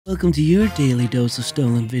Welcome to your daily dose of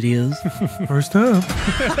stolen videos. First up.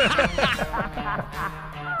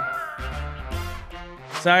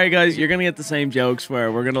 Sorry guys, you're gonna get the same jokes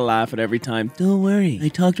where we're gonna laugh at every time. Don't worry, I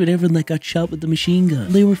talked with everyone that got shot with the machine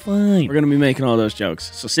gun. They were fine. We're gonna be making all those jokes.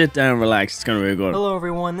 So sit down, relax, it's gonna be good. Hello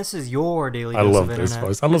everyone, this is your daily I dose love of this internet.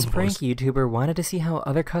 voice. I love This the prank voice. YouTuber wanted to see how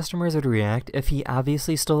other customers would react if he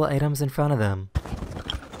obviously stole items in front of them.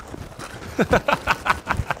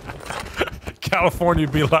 California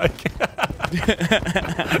be like.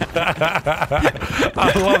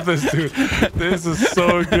 I love this dude. This is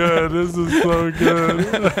so good. This is so good.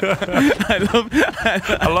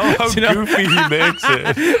 I love how goofy he makes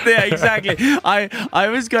it. Yeah, exactly. I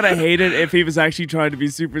was gonna hate it if he was actually trying to be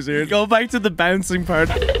super serious. Go back to the bouncing part.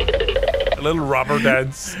 A little rubber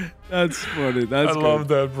dance. That's funny. That's I love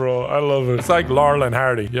that, bro. I love it. It's like Laurel and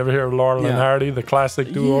Hardy. You ever hear of Laurel and Hardy, the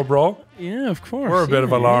classic duo, bro? Yeah, of course. We're a bit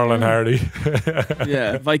of a Laurel and Hardy.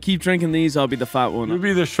 Yeah, if I keep drinking these, I'll be the fat one. You'll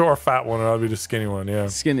be the short, fat one, and I'll be the skinny one, yeah.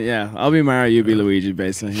 Skinny, yeah. I'll be Mario, you be Luigi,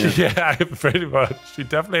 basically. Yeah. Yeah, pretty much. You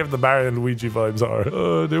definitely have the Mario and Luigi vibes on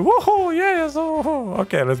her. Woohoo, yes, oh.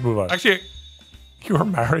 Okay, let's move on. Actually, you're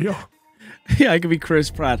Mario? Yeah, I could be Chris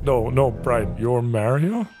Pratt. No, Brian, you're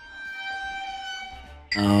Mario?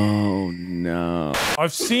 Oh, no.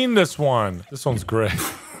 I've seen this one. This one's great.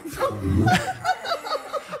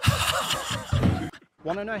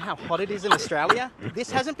 Want to know how hot it is in Australia?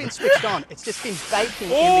 This hasn't been switched on. It's just been baking in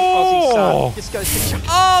the Aussie sun. This goes to...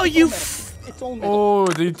 Oh, you... It's all metal. Oh,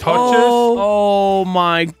 did he touch Oh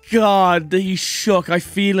my God. He shook. I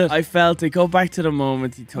feel it. I felt it. Go back to the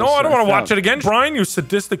moment he touched it? No, I don't want to watch it. it again. Brian, you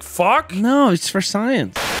sadistic fuck. No, it's for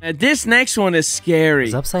science. This next one is scary.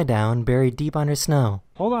 He's upside down, buried deep under snow.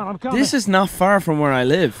 Hold on, I'm coming. This is not far from where I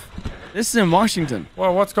live. This is in Washington.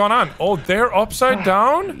 Well, what's going on? Oh, they're upside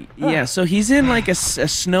down? Yeah, so he's in like a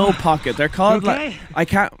snow pocket. They're called Okay?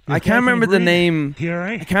 like I can't remember the name. Here,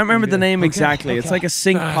 I can't remember the name exactly. It's like a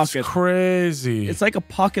sink That's pocket. crazy. It's like a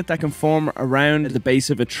pocket that can form around the base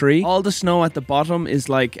of a tree. All the snow at the bottom is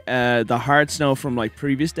like the hard snow from like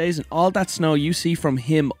previous days, and all that snow you see from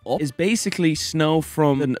him up is basically snow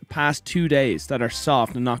from the past 2 days that are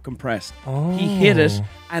soft and not compressed. He hit it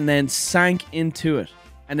and then sank into it.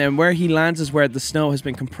 And then where he lands is where the snow has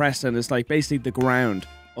been compressed and it's like basically the ground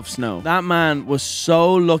of snow. That man was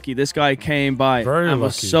so lucky. This guy came by and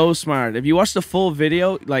was so smart. If you watch the full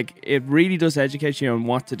video, like it really does educate you on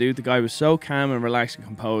what to do. The guy was so calm and relaxed and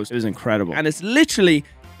composed. It was incredible. And it's literally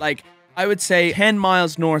like, I would say 10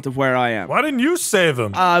 miles north of where I am. Why didn't you save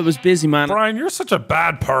him? I was busy, man. Brian, you're such a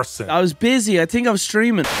bad person. I was busy. I think I was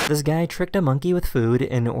streaming. This guy tricked a monkey with food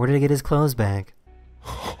in order to get his clothes back.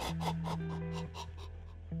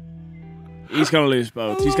 He's gonna lose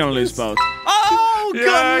both. He's gonna lose both. Oh, yeah,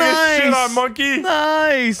 good, nice. Shit on monkey.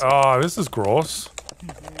 Nice. Oh, this is gross.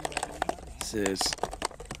 This is.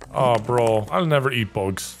 Oh, bro, I'll never eat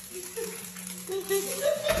bugs.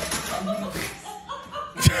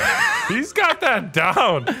 He's got that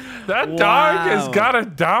down. That dog has got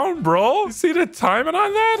it down, bro. You see the timing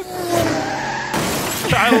on that?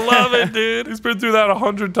 I love it, dude. He's been through that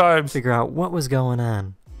 100 times. Figure out what was going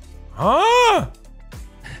on. Huh?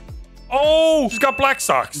 Oh, she's got black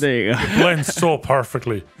socks. There you go. It blends so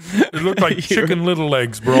perfectly. It looked like chicken little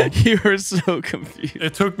legs, bro. You were so confused.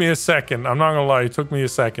 It took me a second. I'm not gonna lie. It took me a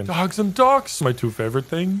second. Dogs and ducks. My two favorite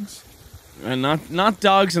things. And not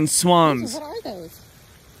dogs and swans. What are those?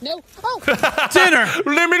 No. Oh! Dinner!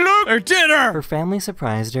 Let me look. Or dinner! Her family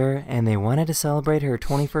surprised her, and they wanted to celebrate her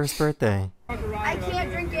 21st birthday. I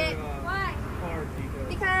can't drink it. Why?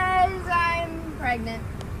 Because I'm pregnant.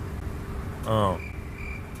 Oh.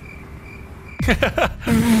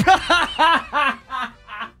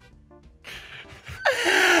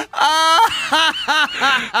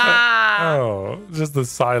 Oh, just the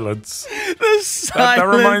silence. The silence. That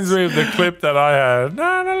reminds me of the clip that I had.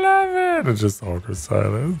 9/11. It's just awkward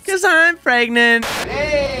silence. Because I'm pregnant. Pretty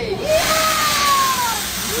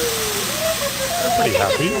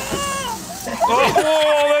happy.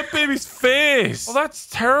 Oh, that baby's face. Oh, that's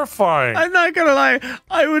terrifying. I'm not gonna lie.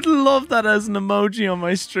 I would love that as an emoji on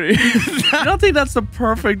my stream. I don't think that's the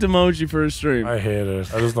perfect emoji for a stream. I hate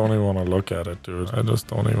it. I just don't even want to look at it, dude. I just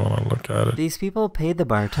don't even want to look at it. These people paid the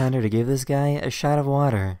bartender to give this guy a shot of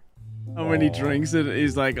water. And when he drinks it,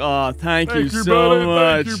 he's like, "Oh, thank you so buddy.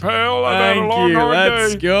 much. Thank you, pal. I've had a Thank long, you. hard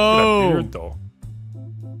Let's day." go." Get a beard, though.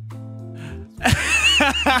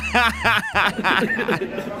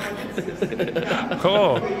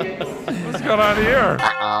 Oh, What's going on here?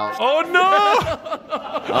 Oh no!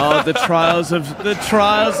 Oh, the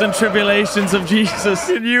trials and tribulations of Jesus.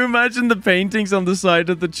 Can you imagine the paintings on the side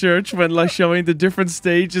of the church when like showing the different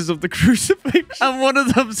stages of the crucifixion? And one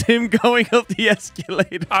of them's him going up the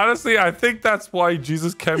escalator. Honestly, I think that's why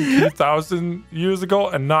Jesus came 2,000 years ago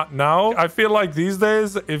and not now. I feel like these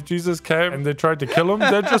days, if Jesus came and they tried to kill him,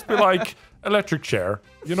 they'd just be like, electric chair.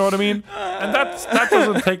 You know what I mean? And that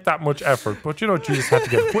doesn't take that much effort. But you know, Jesus had to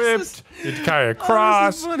get whipped, he had to carry a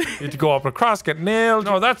cross, he had to go up a cross, get nailed.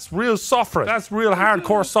 No, that's real suffering. That's real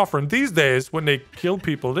hardcore suffering. These days, when they kill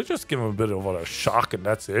people, they just give them a bit of a shock and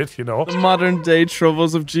that's it, you know? The modern day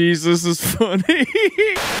troubles of Jesus is funny.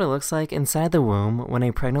 What it looks like inside the womb when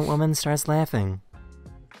a pregnant woman starts laughing.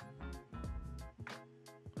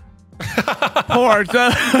 Poor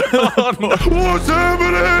Oh, no. What's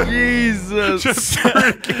happening? Jesus. Just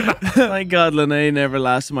freaking out. Thank God Lene never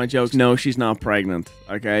laughed at my jokes. No, she's not pregnant.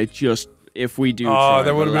 Okay, just if we do. Oh,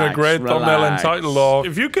 that would have been a great thumbnail and title, though.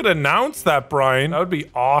 If you could announce that, Brian, that would be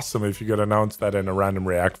awesome. If you could announce that in a random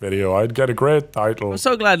react video, I'd get a great title. I'm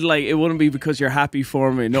so glad, like, it wouldn't be because you're happy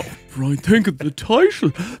for me. No, Brian, think of the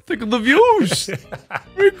title. Think of the views.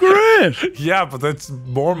 We're great. Yeah, but that's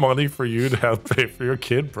more money for you to help pay for your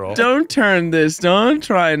kid, bro. Don't turn this. Don't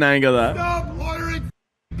try and angle that. Stop ordering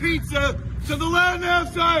pizza to the land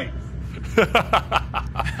outside.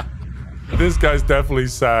 This guy's definitely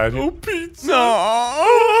sad. Oh, pizza. No.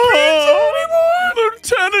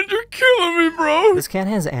 Lieutenant, you're killing me, bro. This cat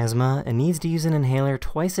has asthma and needs to use an inhaler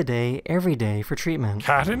twice a day, every day for treatment.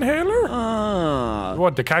 Cat inhaler?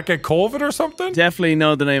 What, the cat get COVID or something? Definitely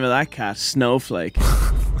know the name of that cat, Snowflake.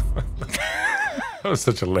 That was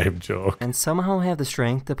such a lame joke. And somehow have the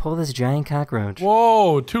strength to pull this giant cockroach.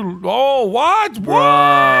 Whoa, oh, what? Whoa,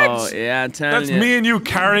 What? yeah, I'm telling That's you. me and you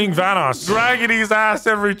carrying Vanos, dragging his ass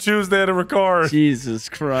every Tuesday to record. Jesus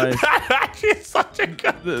Christ. She's such a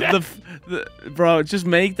good bro, just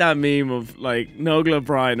make that meme of like Nogla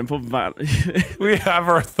Brian and put that. We have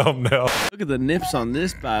our thumbnail. Look at the nips on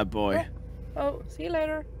this bad boy. Oh, see you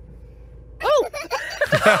later.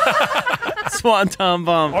 Swanton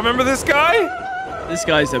bomb. Oh, remember this guy? This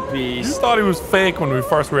guy's a You beast. thought he was fake when we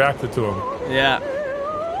first reacted to him. Yeah.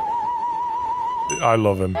 I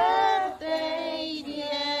love him.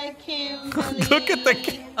 Look at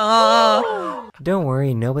the Don't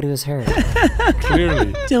worry, nobody was hurt.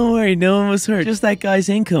 clearly. Don't worry, no one was hurt. Just that guy's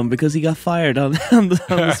income because he got fired on the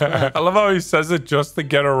spot. I love how he says it just to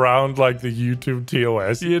get around like the YouTube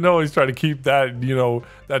TOS. You know he's trying to keep that, you know,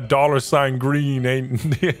 that $ green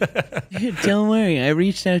ain't. Don't worry, I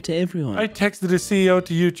reached out to everyone. I texted the CEO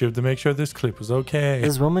to YouTube to make sure this clip was okay.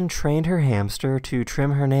 This woman trained her hamster to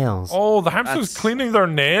trim her nails. Oh, the hamster's That's- cleaning their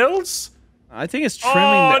nails? I think it's trimming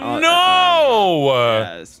Oh, the... no!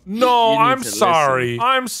 Yes. No, You need I'm to sorry. listen.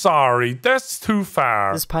 I'm sorry. That's too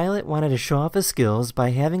far. This pilot wanted to show off his skills by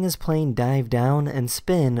having his plane dive down and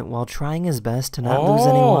spin while trying his best to not lose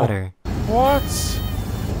any water. What?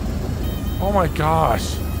 Oh my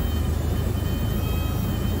gosh.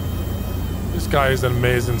 This guy is an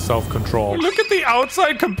amazing self-control. Look at the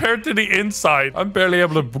outside compared to the inside. I'm barely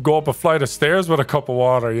able to go up a flight of stairs with a cup of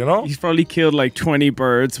water, you know? He's probably killed like 20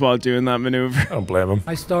 birds while doing that maneuver. I don't blame him.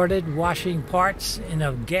 I started washing parts in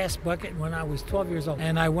a gas bucket when I was 12 years old,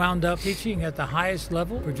 and I wound up teaching at the highest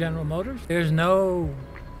level for General Motors. There's no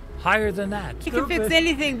higher than that. You can fix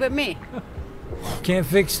anything but me. Can't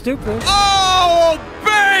fix stupid. Oh,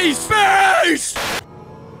 base! Base!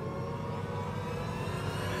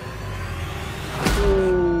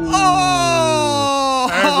 Oh!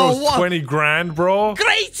 There goes 20 grand, bro.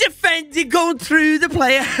 Great defending going through the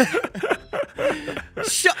player.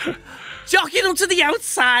 Jockeying onto the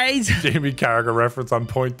outside. Jamie Carragher reference on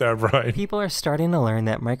point there, Brian. People are starting to learn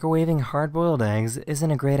that microwaving hard-boiled eggs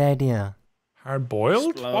isn't a great idea. Hard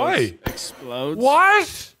boiled? Why? Explodes.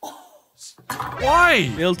 What?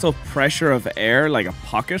 Why? Built up pressure of air like a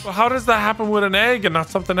pocket. Well, how does that happen with an egg and not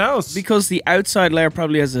something else? Because the outside layer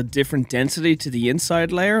probably has a different density to the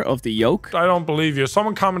inside layer of the yolk. I don't believe you.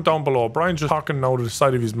 Someone comment down below. Brian's just talking now to the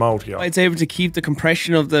side of his mouth here. It's able to keep the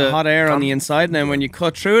compression of the hot air on the inside, and then when you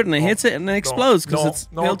cut through it and it hits it and it explodes because it's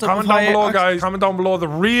built up comment of down high below, guys. Comment down below the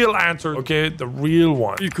real answer. Okay, the real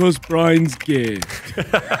one. Because Brian's gay.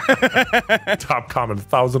 Top comment,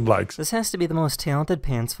 1,000 likes. This has to be the most talented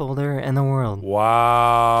pants folder in the world.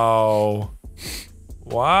 Wow.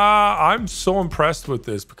 Wow, I'm so impressed with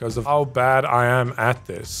this because of how bad I am at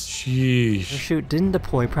this. The Sheesh. chute didn't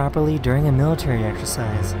deploy properly during a military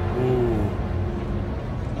exercise. Ooh.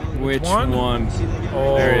 Which one?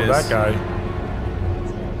 Oh, There it is. that guy.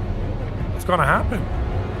 What's gonna happen?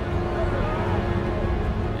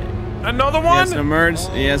 Another He one?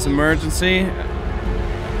 has emergency.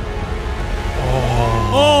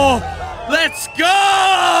 Oh, let's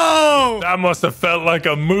go! That must have felt like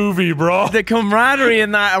a movie, bro. The camaraderie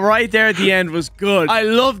in that right there at the end was good. I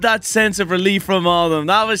love that sense of relief from all of them.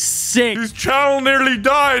 That was sick. His channel nearly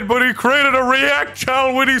died, but he created a React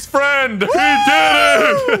channel with his friend. He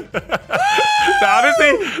did it!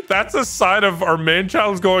 Honestly, that's a sign of our main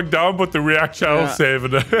channel's going down, but the React channel's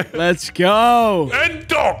saving it. Let's go. And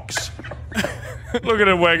ducks! Look at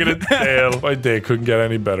it wagging its tail. My day couldn't get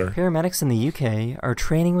any better. Paramedics in the UK are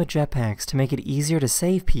training with jetpacks to make it easier to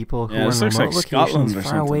save people who are in this looks remote like Scotland locations or far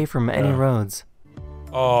something. away from any roads.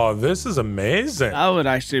 Oh, this is amazing. That would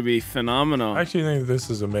actually be phenomenal. I actually think this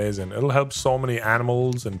is amazing. It'll help so many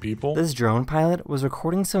animals and people. This drone pilot was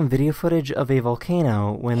recording some video footage of a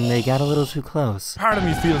volcano when they got a little too close. Part of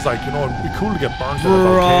me feels like, you know, it'd be cool to get burnt in a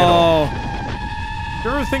volcano. You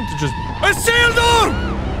ever think to just... I sealed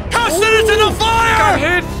them! Casted it into the fire! Got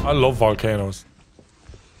hit! I love volcanoes.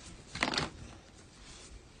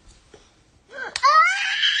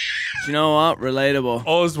 Do you know what? Relatable.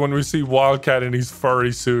 Us when we see Wildcat in his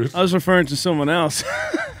furry suit. I was referring to someone else.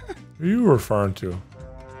 Who are you referring to?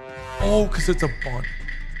 Oh, because it's a bun.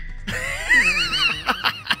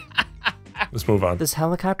 Let's move on. This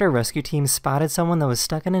helicopter rescue team spotted someone that was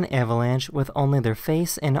stuck in an avalanche with only their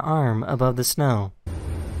face and arm above the snow.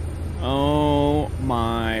 Oh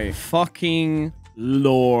my fucking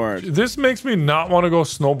Lord. This makes me not want to go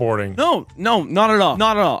snowboarding. No, not at all.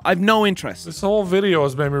 Not at all. I've no interest. This whole video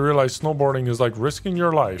has made me realize snowboarding is like risking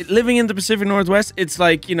your life. Living in the Pacific Northwest, it's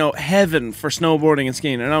like, you know, heaven for snowboarding and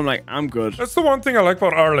skiing. And I'm like, I'm good. That's the one thing I like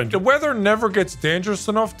about Ireland. The weather never gets dangerous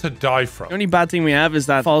enough to die from. The only bad thing we have is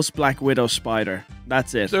that false black widow spider.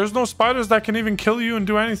 That's it. There's no spiders that can even kill you and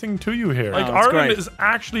do anything to you here. Like, it's Ireland great. is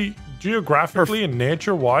actually geographically and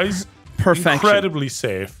nature-wise Perfection. incredibly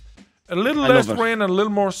safe. A little I less love it. rain and a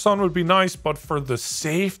little more sun would be nice, but for the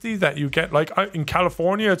safety that you get, like in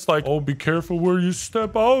California, it's like, oh, be careful where you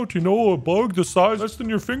step out. You know, a bug the size less than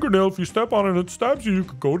your fingernail, if you step on it and it stabs you, you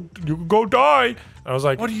could go die. And I was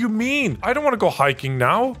like, what do you mean? I don't want to go hiking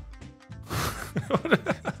now.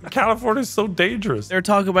 California is so dangerous. They're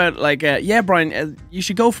talking about like, yeah, Brian, you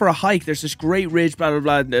should go for a hike. There's this great ridge, blah,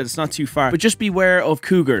 blah, blah. It's not too far, but just beware of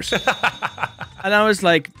cougars. And I was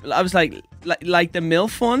like, the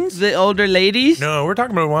MILF ones, the older ladies. No, we're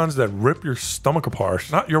talking about ones that rip your stomach apart,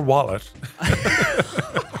 not your wallet.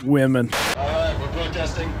 Women. All right, we're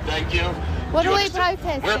protesting. Thank you. What are we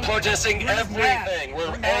protesting? We're protesting everything. We're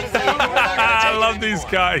angry. I love these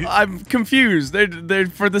guys. I'm confused. They're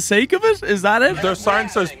for the sake of it? Is that it? Their sign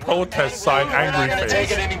says protest sign, angry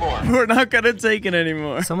Take it face. anymore. We're not gonna take it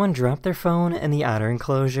anymore. Someone dropped their phone in the otter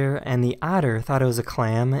enclosure, and the otter thought it was a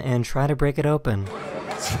clam and tried to break it open.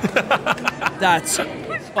 That's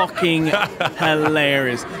fucking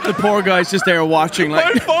hilarious. The poor guy's just there watching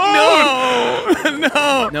like, My phone!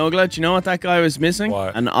 no. No, Glad, you know what that guy was missing?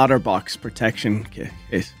 What? An OtterBox protection kit.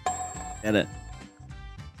 Get it?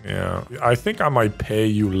 Yeah, I think I might pay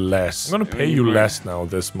you less. I'm gonna pay you less now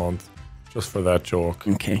this month, just for that joke.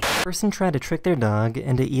 Okay. Person tried to trick their dog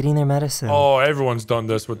into eating their medicine. Oh, everyone's done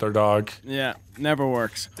this with their dog. Yeah, never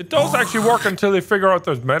works. It does actually work until they figure out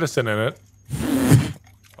there's medicine in it.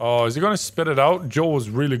 Oh, is he gonna spit it out? Joe was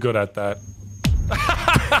really good at that.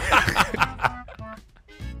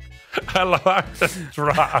 I like that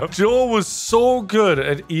drop. Joe was so good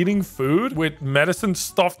at eating food with medicine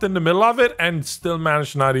stuffed in the middle of it and still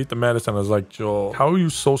managed to not eat the medicine. I was like, Joe, how are you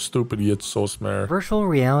so stupid yet so smart? Virtual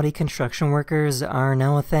reality construction workers are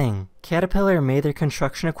now a thing. Caterpillar made their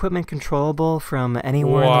construction equipment controllable from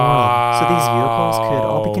anywhere in the world, so these vehicles could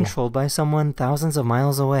all be controlled by someone thousands of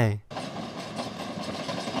miles away.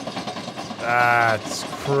 That's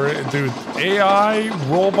crazy. Dude, AI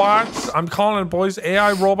robots, I'm calling it, boys,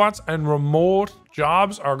 AI robots and remote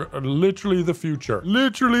jobs are literally the future.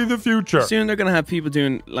 Literally the future. Soon they're gonna have people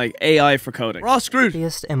doing like AI for coding. We're all screwed.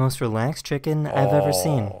 Happiest and most relaxed chicken I've ever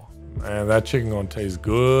seen. Man, that chicken gonna taste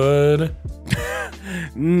good.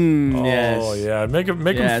 Yes. Oh yeah, make him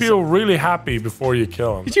Yes. feel really happy before you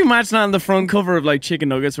kill him. Could you imagine that on the front cover of like chicken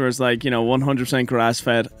nuggets where it's like, you know, 100% grass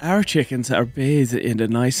fed? Our chickens are bathed in a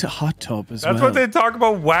nice hot tub as well. That's what they talk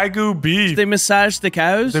about, Wagyu beef. They massage the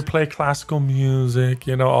cows. They play classical music,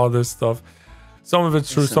 you know, all this stuff. Some of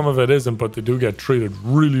it's true, some of it isn't, but they do get treated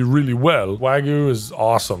really, really well. Wagyu is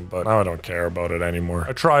awesome, but now I don't care about it anymore.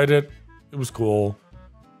 I tried it. It was cool.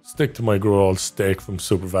 Stick to my good old steak from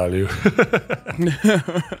Super Value.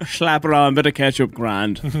 Slap it on, bit of ketchup,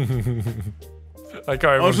 grand. Like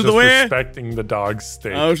I was Out of just the way. respecting the dog's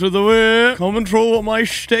steak. Out of the way. Come and throw with my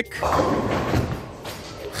stick.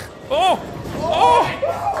 Oh! Oh!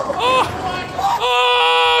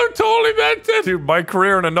 Oh, totally meant it. Dude, my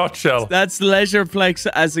career in a nutshell. That's Leisureplex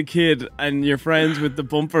as a kid, and you're friends with the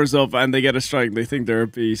bumpers up, and they get a strike. They think they're a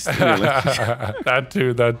beast. That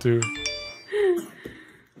too, that too.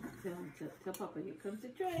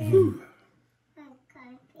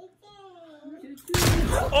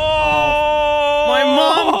 Oh! My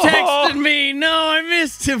mom texted me. No, I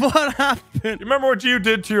missed it. What happened? You remember what you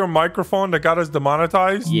did to your microphone that got us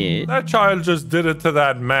demonetized? Yeah. That child just did it to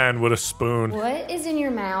that man with a spoon. What is in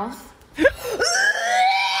your mouth? You know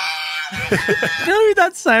who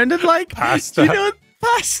that sounded like? Pasta. You know,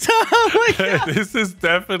 pasta. Oh my God. This is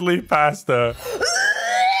definitely pasta.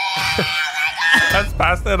 That's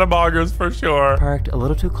pasta and amagos for sure. Parked a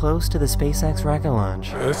little too close to the SpaceX rocket launch.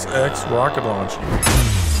 SpaceX rocket launch.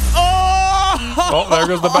 Oh! Oh, there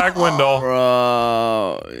goes the back window.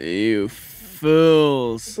 Bro, you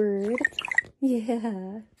fools. Bird.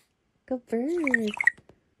 Yeah. Go bird.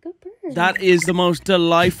 Go bird. That is the most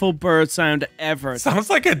delightful bird sound ever. Sounds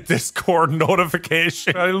like a Discord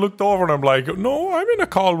notification. I looked over and I'm like, no, I'm in a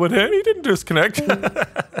call with him. He didn't disconnect.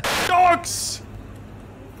 Dogs!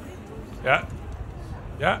 Yeah.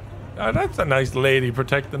 Yeah. That's a nice lady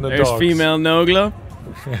protecting the There's dogs. female Nogla.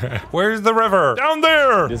 Where's the river? Down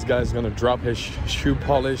there! This guy's gonna drop his shoe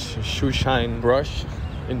polish, shoe shine brush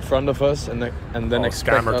in front of us and then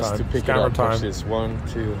expect us to pick it up. Watch this. 1,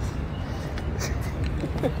 2.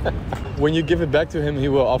 When you give it back to him, he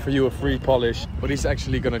will offer you a free polish, but he's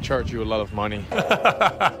actually gonna charge you a lot of money.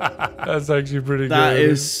 That's actually pretty good. That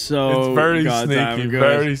is so It's very goddamn sneaky, good.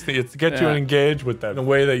 very sneaky. It's to get you engaged with them in a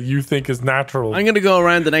way that you think is natural. I'm gonna go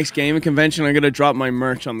around the next gaming convention. I'm gonna drop my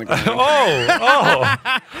merch on the ground.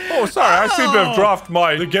 Oh, sorry. I seem to have dropped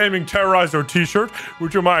the Gaming Terrorizer t-shirt.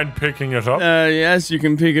 Would you mind picking it up? Yes, you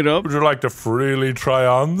can pick it up. Would you like to freely try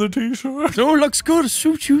on the t-shirt? Oh, looks good.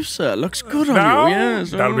 Suit you, sir. Looks good on Now? you.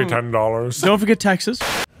 Yes. That'll be $10. Don't forget taxes.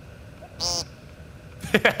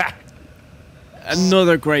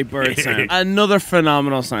 Another great bird sound. Another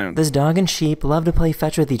phenomenal sound. This dog and sheep love to play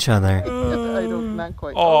fetch with each other.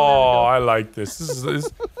 Oh, I like this.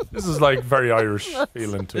 This is like very Irish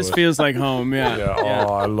feeling to This it. feels like home, yeah. Yeah.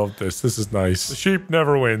 Oh, I love this. This is nice. The sheep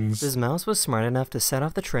never wins. This mouse was smart enough to set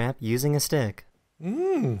off the trap using a stick.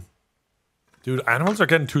 Dude, animals are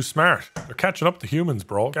getting too smart. They're catching up to humans,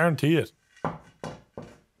 bro. Guarantee it.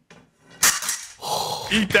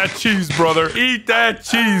 Eat that cheese, brother. Eat that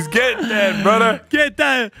cheese. Get that, brother. Get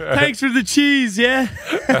that. Thanks for the cheese, yeah?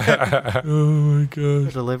 Oh my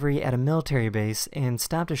god. Delivery at a military base and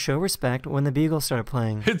stopped to show respect when the Beagle started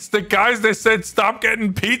playing. It's the guys that said stop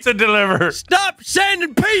getting pizza delivered. Stop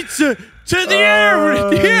sending pizza to the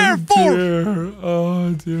Air Force. Dear.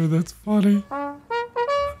 Oh dear, that's funny.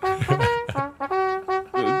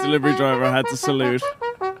 The delivery driver had to salute.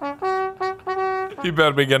 You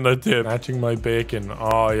better be getting a tip. Matching my bacon.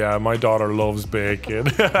 Oh yeah, my daughter loves bacon.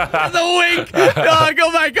 The wink! No,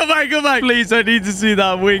 go back. Please, I need to see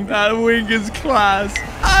that wink. That wink is class.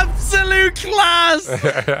 Absolute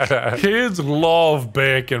class! Kids love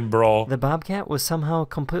bacon, bro. The Bobcat was somehow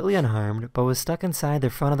completely unharmed, but was stuck inside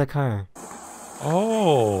the front of the car.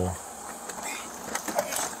 Oh.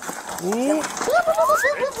 Ooh.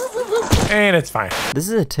 And it's fine. This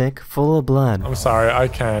is a tick full of blood. I'm sorry, I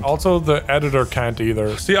can't. Also, the editor can't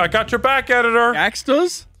either. See, I got your back, editor. Gax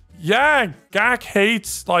does? Yeah, Gak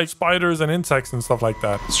hates like spiders and insects and stuff like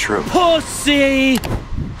that. It's true. Pussy!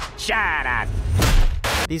 Shut up.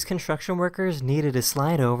 These construction workers needed to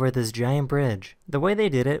slide over this giant bridge. The way they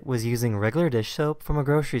did it was using regular dish soap from a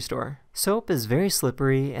grocery store. Soap is very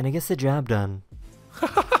slippery and it gets the job done.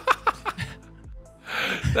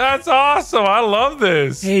 That's awesome. I love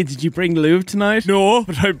this. Hey, did you bring lube tonight? No,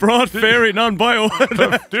 but I brought fairy non-bio.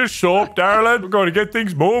 Dish soap, darling. We're going to get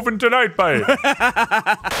things moving tonight, babe.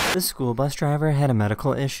 The school bus driver had a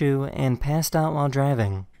medical issue and passed out while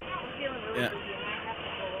driving. Yeah.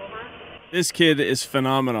 This kid is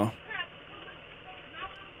phenomenal.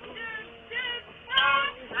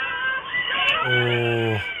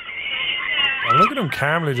 Oh. And look at him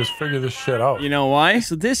calmly just figure this shit out. You know why?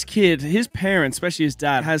 So this kid, his parents, especially his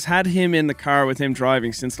dad, has had him in the car with him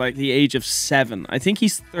driving since like the age of 7. I think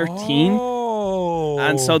he's 13. Oh.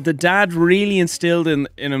 And so the dad really instilled in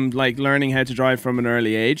him like learning how to drive from an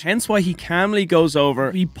early age. Hence why he calmly goes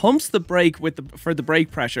over, he pumps the brake for the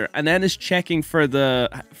brake pressure, and then is checking for the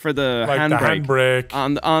handbrake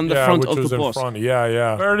on the front of the bus.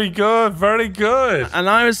 Yeah. Very good, very good. And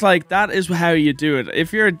I was like, that is how you do it.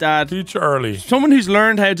 If you're a dad, teach early. Someone who's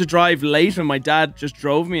learned how to drive late, and my dad just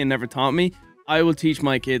drove me and never taught me, I will teach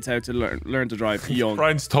my kids how to learn to drive young.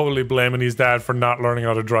 Brian's totally blaming his dad for not learning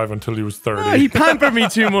how to drive until he was 30. Oh, he pampered me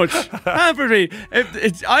too much. Pampered me.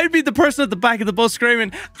 I'd be the person at the back of the bus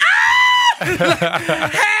screaming,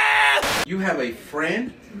 ah! You have a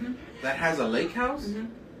friend that has a lake house?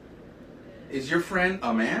 Is your friend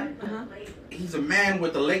a man? He's a man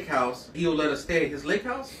with a lake house. He'll let us stay at his lake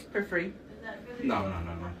house? For free. No.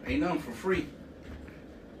 Ain't nothing for free.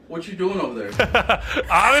 What you doing over there?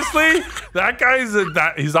 Honestly, that guy's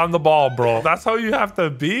he's on the ball, bro. That's how you have to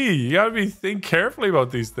be. You gotta think carefully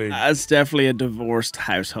about these things. That's definitely a divorced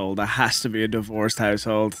household. That has to be a divorced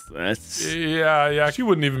household. Yeah. She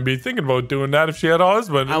wouldn't even be thinking about doing that if she had a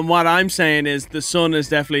husband. And what I'm saying is the son is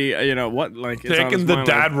definitely, taking the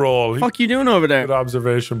dad role. What the fuck you doing over there? Good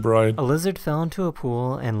observation, Brian. A lizard fell into a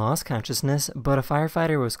pool and lost consciousness, but a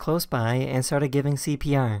firefighter was close by and started giving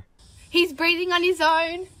CPR. He's breathing on his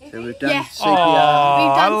own. So we've done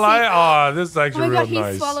CPR. Oh, this is actually real he's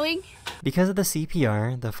nice. swallowing. Because of the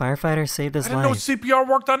CPR, the firefighter saved his life. I didn't know CPR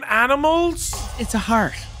worked on animals. It's a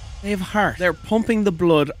heart. They have a heart. They're pumping the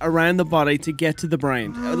blood around the body to get to the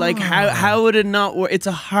brain. Like, how would it not work? It's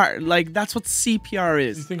a heart. Like, that's what CPR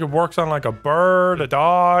is. You think it works on like a bird, a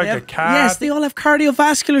dog, a cat? Yes, they all have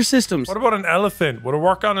cardiovascular systems. What about an elephant? Would it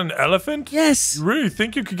work on an elephant? Yes. You really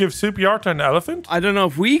think you could give CPR to an elephant? I don't know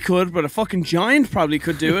if we could, but a fucking giant probably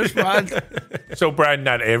could do it. So, Brad,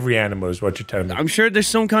 not every animal is what you're telling me. I'm sure there's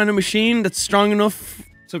some kind of machine that's strong enough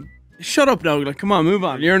to... Shut up, Doug. Like, come on, move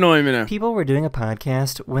on. You're annoying me now. People were doing a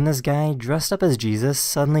podcast when this guy dressed up as Jesus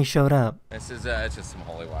suddenly showed up. This is it's just some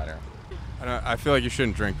holy water. I feel like you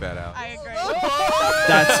shouldn't drink that out. I agree.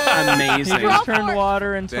 That's amazing. He just turned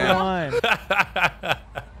water into wine.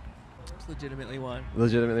 It's legitimately wine.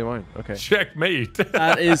 Legitimately wine. Okay. Checkmate.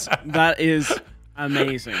 That is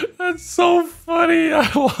amazing. That's so funny.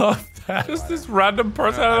 I love that. Just this random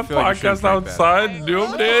person on a podcast outside.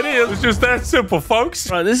 Doom idiots. It's just that simple, folks.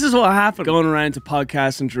 Right, this is what happened. Going around to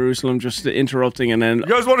podcasts in Jerusalem, just interrupting, and then... You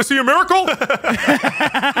guys want to see a miracle?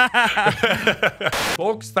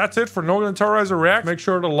 Folks, that's it for Nolan and Terrorizer React. Make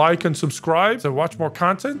sure to like and subscribe to watch more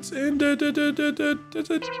content. And that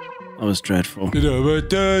was dreadful. Hit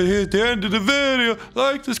the end of the video.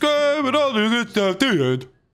 Like, subscribe, and all the good stuff. The end.